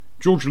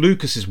George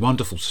Lucas's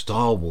wonderful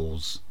Star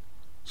Wars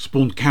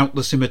spawned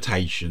countless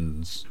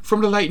imitations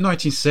from the late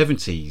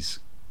 1970s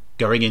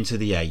going into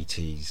the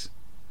 80s.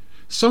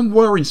 Some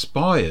were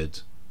inspired,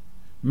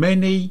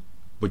 many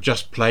were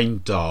just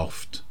plain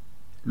daft.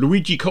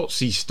 Luigi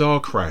Cozzi's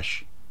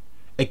Starcrash,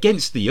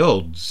 against the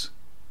odds,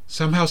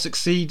 somehow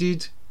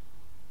succeeded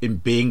in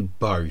being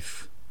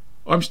both.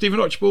 I'm Stephen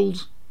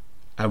Archibald,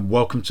 and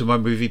welcome to my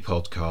movie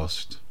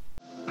podcast.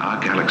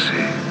 Our galaxy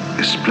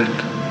is split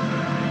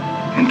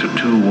into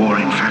two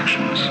warring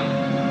factions,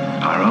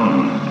 our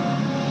own,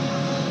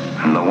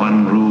 and the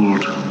one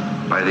ruled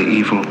by the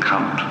evil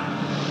Count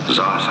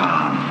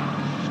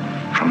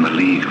Zarthan from the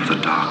League of the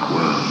Dark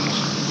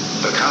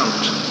Worlds. The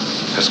Count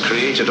has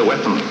created a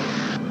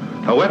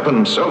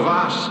weapon so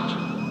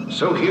vast,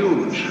 so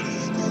huge,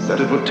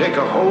 that it would take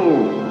a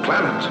whole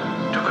planet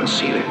to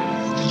conceal it.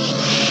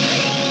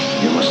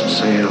 You must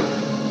sail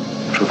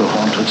to the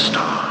haunted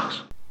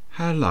stars.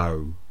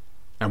 Hello,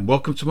 and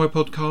welcome to my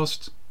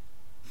podcast,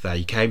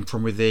 They Came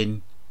From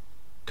Within,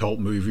 Cult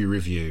Movie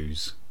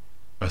Reviews.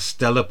 A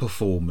stellar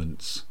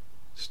performance.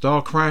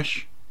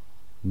 Starcrash,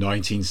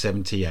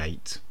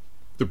 1978.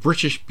 The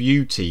British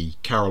beauty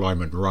Caroline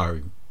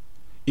Munro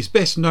is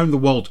best known the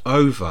world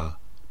over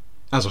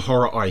as a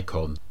horror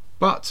icon,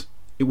 but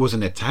it was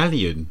an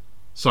Italian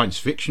science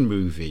fiction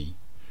movie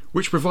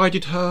which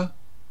provided her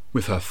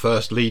with her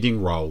first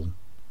leading role.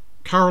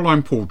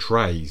 Caroline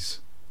portrays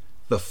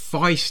the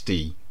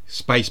feisty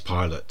space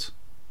pilot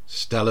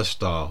Stella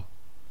Star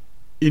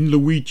in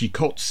Luigi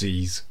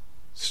Cozzi's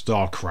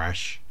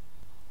Starcrash,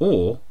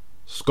 or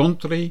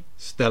Scontri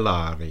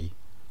Stellari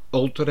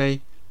Oltre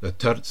la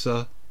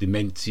Terza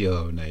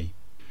Dimensione,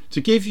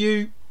 to give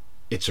you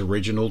its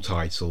original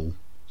title.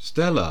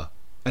 Stella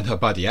and her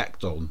buddy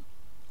Acton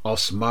are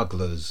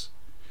smugglers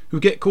who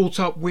get caught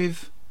up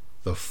with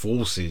the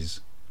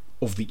forces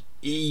of the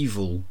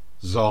evil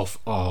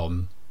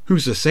Zarthan,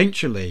 who's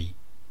essentially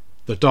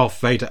the Darth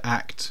Vader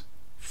act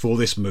for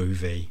this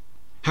movie.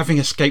 Having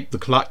escaped the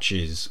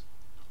clutches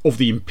of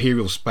the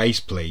Imperial Space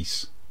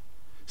Police,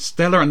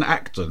 Stella and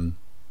Acton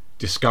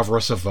discover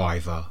a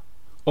survivor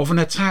of an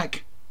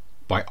attack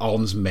by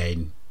armed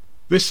men.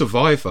 This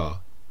survivor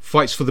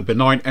fights for the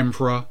benign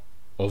Emperor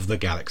of the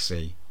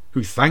galaxy,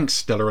 who thanks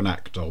Stella and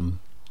Acton.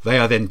 They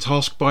are then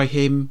tasked by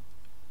him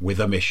with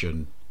a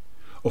mission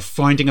of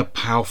finding a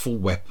powerful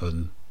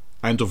weapon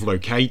and of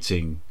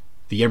locating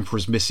the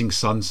Emperor's missing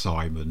son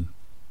Simon.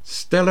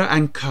 Stella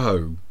and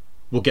co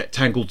will get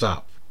tangled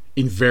up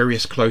in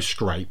various close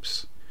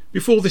scrapes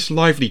before this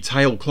lively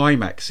tale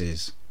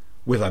climaxes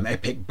with an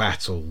epic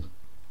battle.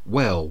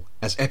 Well,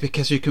 as epic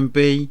as you can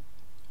be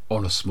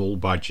on a small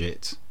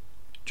budget.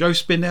 Joe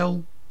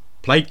Spinell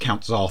played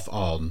Count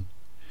Zarthan.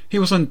 He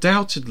was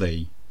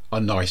undoubtedly a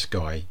nice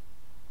guy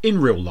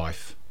in real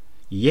life,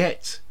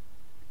 yet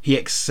he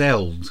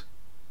excelled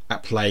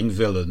at playing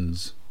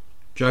villains.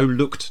 Joe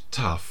looked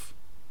tough,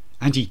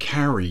 and he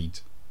carried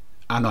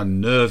an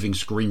unnerving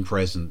screen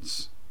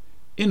presence.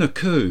 In a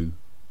coup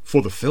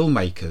for the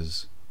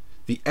filmmakers,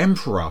 the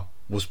Emperor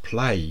was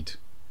played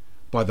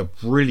by the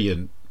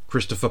brilliant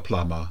Christopher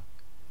Plummer.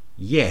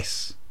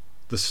 Yes,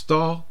 the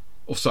star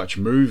of such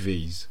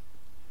movies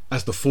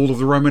as The Fall of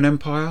the Roman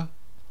Empire,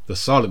 The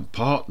Silent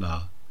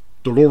Partner,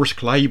 Dolores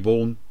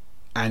Claiborne,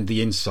 and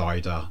The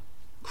Insider.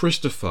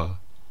 Christopher,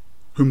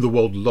 whom the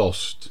world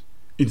lost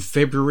in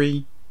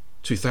February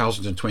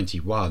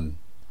 2021,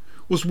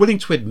 was willing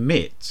to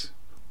admit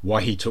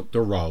why he took the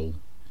role.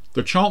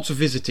 The chance of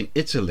visiting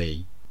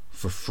Italy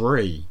for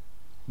free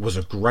was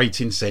a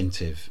great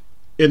incentive.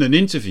 In an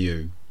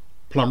interview,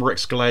 Plummer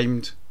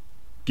exclaimed,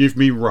 "Give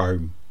me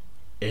Rome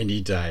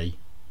any day.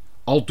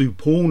 I'll do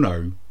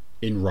porno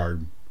in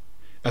Rome,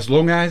 as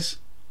long as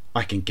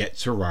I can get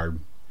to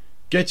Rome."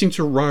 Getting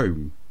to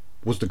Rome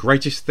was the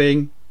greatest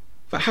thing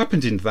that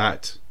happened in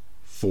that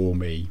for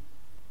me.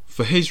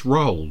 For his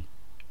role,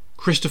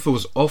 Christopher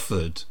was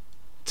offered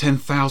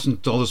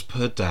 $10,000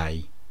 per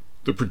day.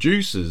 The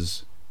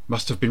producers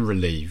must have been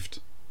relieved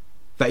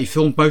that he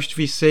filmed most of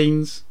his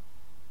scenes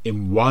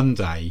in one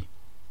day.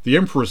 The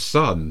Emperor's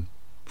son,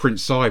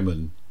 Prince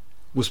Simon,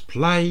 was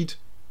played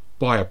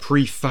by a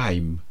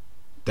pre-fame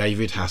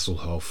David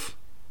Hasselhoff.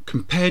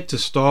 Compared to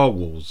Star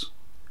Wars,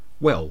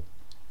 well,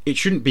 it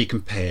shouldn't be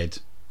compared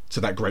to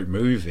that great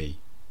movie.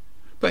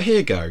 But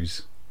here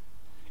goes.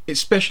 Its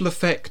special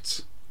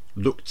effects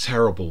look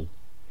terrible.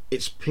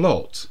 Its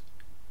plot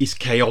is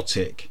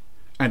chaotic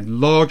and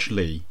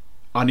largely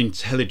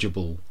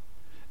unintelligible,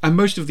 and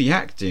most of the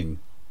acting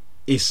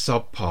is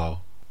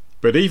subpar.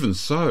 But even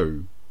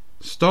so,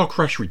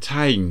 Starcrash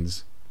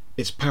retains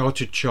its power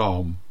to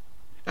charm,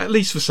 at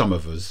least for some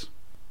of us.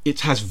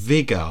 It has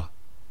vigour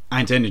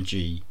and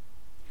energy,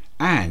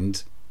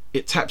 and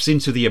it taps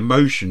into the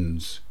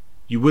emotions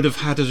you would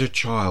have had as a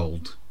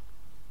child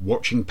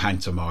watching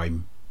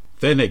pantomime.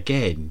 Then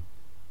again,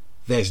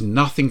 there's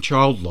nothing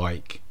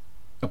childlike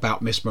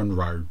about Miss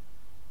Munro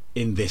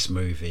in this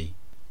movie,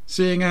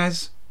 seeing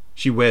as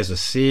she wears a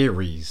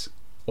series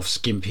of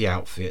skimpy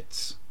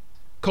outfits.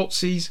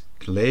 Cozzi's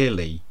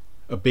clearly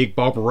a big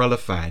Barbarella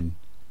fan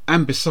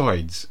And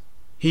besides,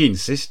 he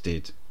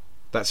insisted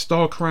that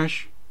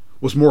Starcrash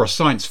was more a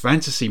science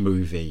fantasy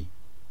movie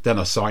than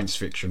a science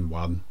fiction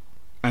one.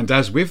 And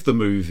as with the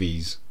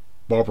movies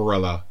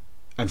Barbarella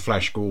and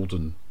Flash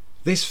Gordon,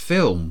 this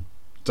film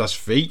does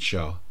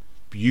feature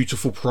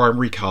beautiful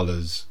primary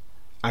colours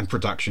and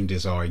production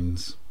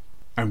designs.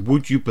 And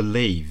would you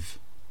believe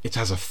it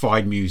has a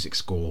fine music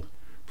score,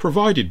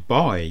 provided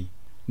by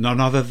none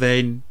other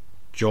than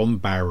John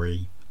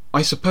Barry.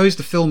 I suppose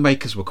the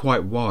filmmakers were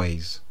quite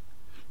wise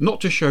not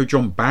to show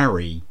John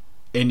Barry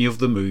any of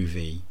the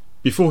movie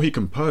before he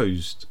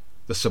composed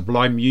the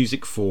sublime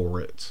music for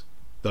it.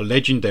 The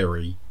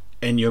legendary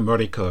Ennio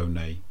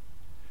Morricone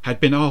had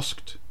been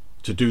asked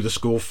to do the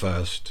score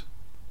first.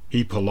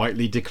 He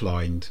politely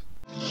declined.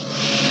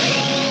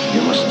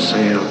 You must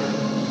sail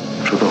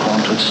to the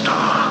haunted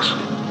stars.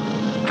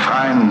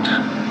 Find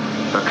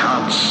the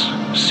Count's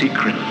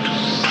secret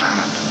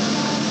planet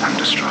and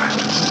destroy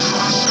it.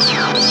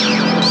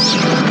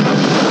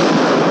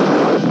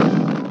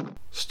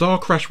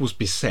 Starcrash was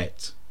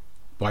beset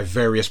by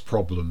various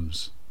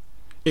problems.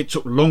 It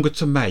took longer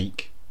to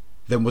make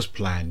than was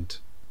planned.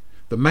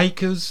 The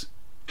makers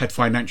had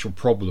financial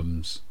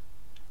problems,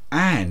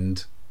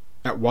 and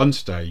at one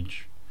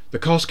stage the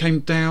cast came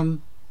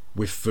down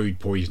with food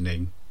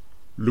poisoning.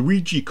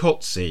 Luigi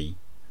Cozzi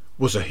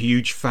was a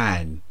huge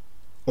fan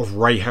of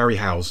Ray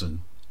Harryhausen,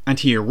 and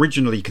he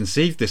originally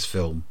conceived this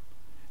film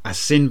as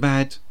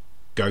Sinbad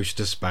Goes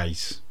to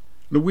Space.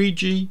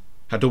 Luigi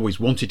had always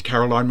wanted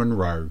Caroline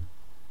Munro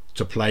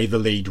to play the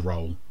lead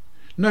role,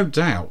 no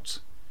doubt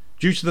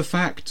due to the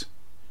fact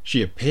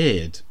she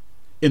appeared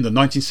in the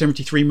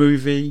 1973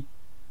 movie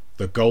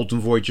The Golden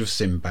Voyage of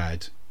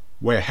Sinbad,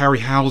 where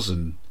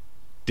Harryhausen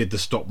did the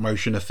stop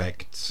motion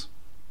effects.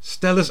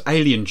 Stella's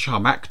alien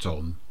chum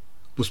Acton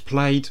was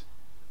played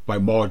by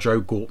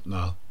Marjoe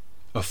Gortner,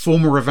 a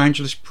former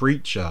evangelist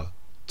preacher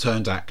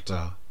turned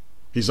actor.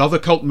 His other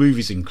cult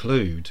movies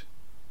include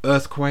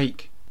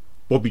Earthquake,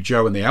 Bobby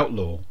Joe and the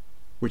Outlaw,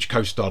 which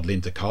co-starred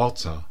Linda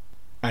Carter,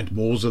 and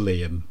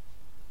Mausoleum.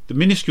 The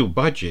minuscule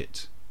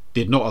budget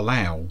did not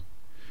allow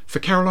for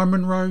Caroline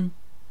Munro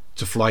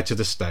to fly to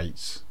the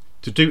States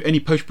to do any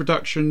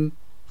post-production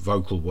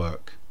vocal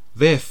work.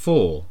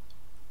 Therefore,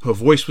 her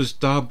voice was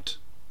dubbed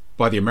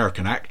by the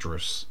American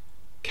actress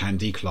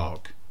Candy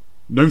Clark,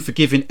 known for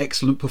giving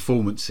excellent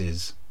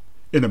performances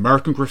in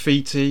American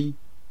Graffiti,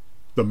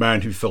 The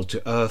Man Who Fell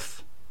to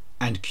Earth,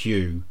 and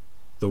Q,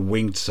 The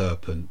Winged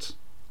Serpent.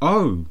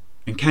 Oh,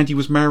 and Candy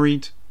was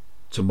married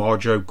to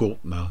Marjoe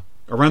Gortner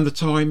around the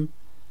time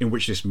in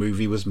which this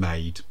movie was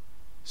made.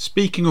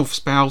 Speaking of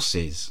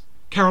spouses,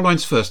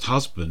 Caroline's first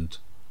husband,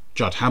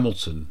 Judd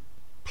Hamilton,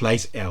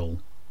 plays L,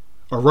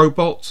 a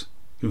robot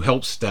who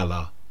helps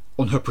Stella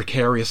on her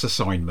precarious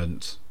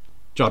assignment.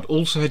 Judd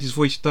also had his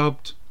voice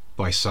dubbed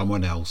by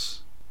someone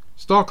else.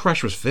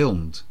 Starcrash was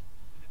filmed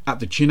at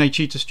the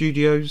Cinecittà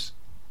Studios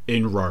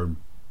in Rome,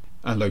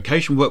 and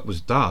location work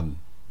was done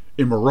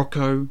in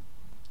Morocco,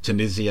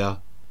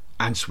 Tunisia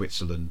and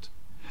Switzerland,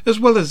 as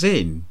well as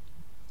in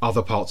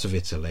other parts of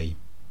Italy.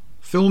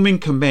 Filming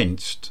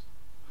commenced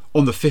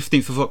on the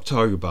 15th of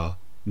October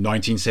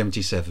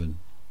 1977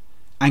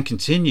 and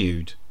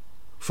continued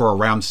for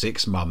around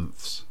 6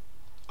 months.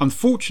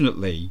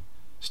 Unfortunately,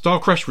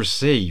 Starcrash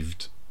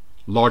received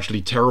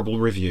largely terrible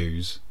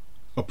reviews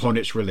upon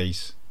its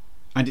release,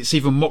 and it's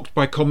even mocked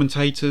by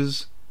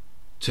commentators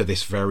to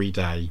this very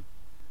day.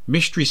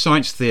 Mystery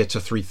Science Theatre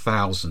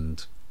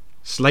 3000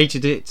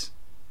 slated it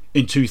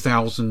in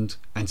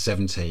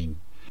 2017,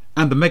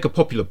 and the mega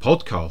popular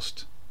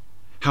podcast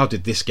How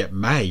Did This Get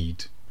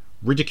Made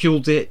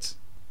ridiculed it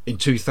in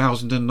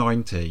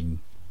 2019.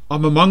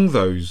 I'm among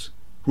those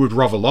who would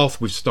rather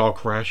laugh with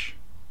Starcrash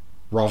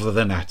rather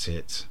than at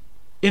it.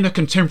 In a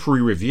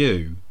contemporary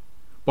review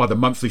by the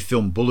Monthly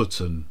Film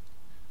Bulletin,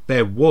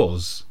 there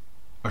was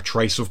a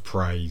trace of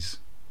praise,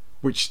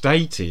 which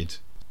stated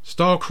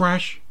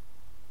Starcrash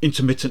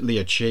intermittently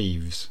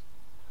achieves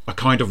a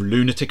kind of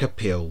lunatic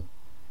appeal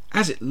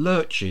as it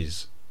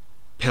lurches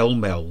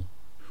pell-mell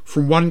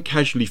from one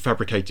casually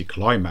fabricated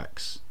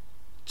climax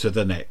to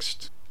the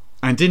next.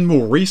 And in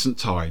more recent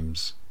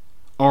times,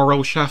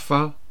 R.L.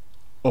 Schaffer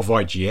of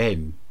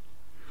IGN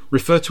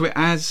referred to it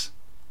as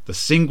the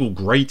single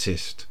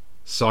greatest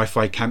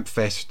sci-fi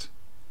campfest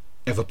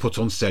ever put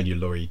on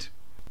celluloid.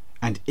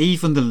 And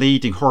even the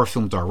leading horror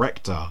film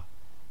director,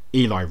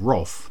 Eli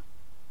Roth,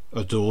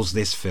 adores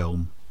this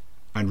film.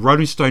 And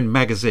Rolling Stone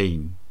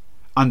magazine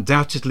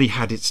undoubtedly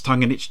had its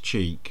tongue in its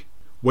cheek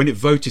when it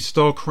voted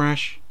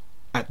Starcrash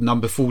at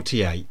number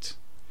 48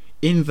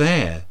 in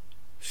their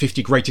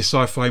 50 greatest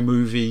sci-fi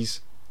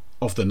movies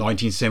of the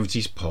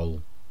 1970s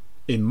poll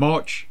in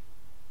March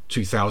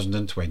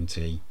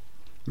 2020.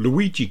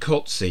 Luigi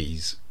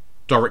Cozzi's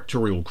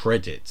directorial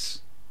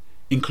credits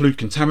include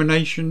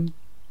Contamination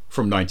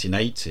from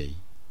 1980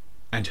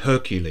 and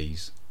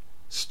Hercules,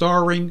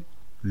 starring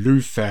Lou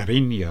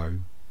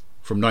Ferrigno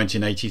from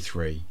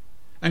 1983,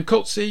 and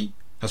Cozzi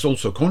has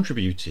also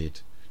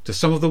contributed to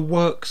some of the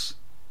works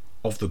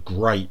of the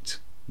great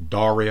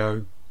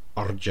Dario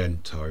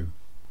Argento.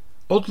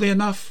 Oddly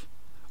enough,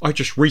 I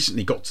just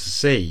recently got to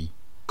see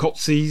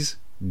Cozzi's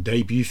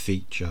debut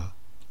feature,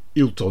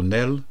 Il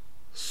Tonel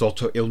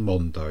Sotto il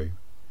Mondo,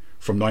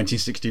 from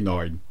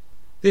 1969.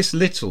 This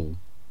little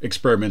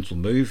experimental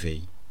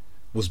movie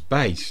was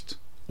based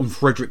on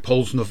Frederik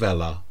Pohl's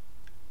novella,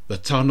 The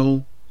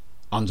Tunnel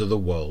Under the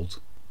World.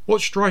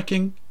 What's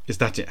striking is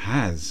that it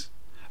has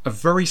a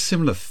very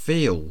similar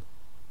feel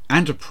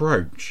and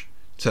approach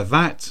to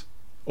that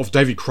of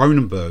David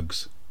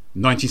Cronenberg's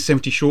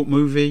 1970 short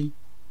movie,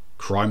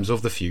 Crimes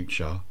of the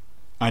Future,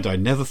 and I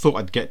never thought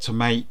I'd get to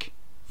make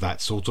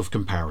that sort of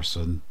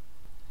comparison.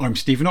 I'm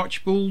Stephen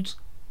Archibald,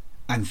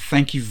 and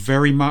thank you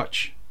very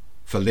much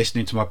for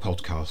listening to my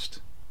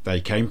podcast.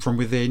 They Came From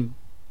Within,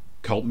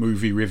 Cult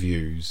Movie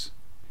Reviews.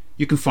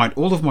 You can find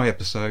all of my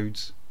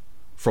episodes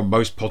from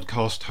most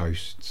podcast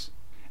hosts,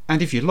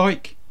 and if you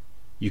like,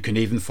 you can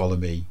even follow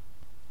me.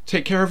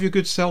 Take care of your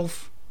good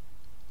self,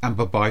 and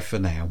bye-bye for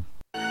now.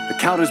 The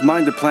Count has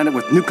mined the planet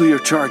with nuclear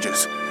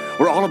charges.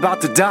 We're all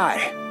about to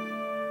die.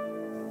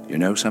 You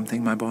know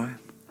something, my boy?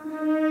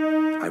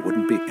 I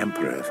wouldn't be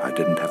emperor if I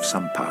didn't have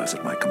some powers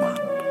at my command.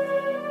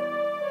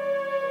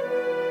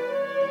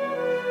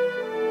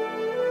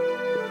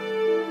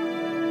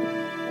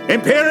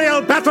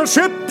 Imperial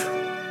battleship!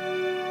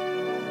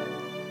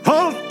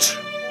 Halt!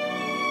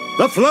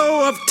 The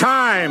flow of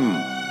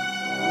time!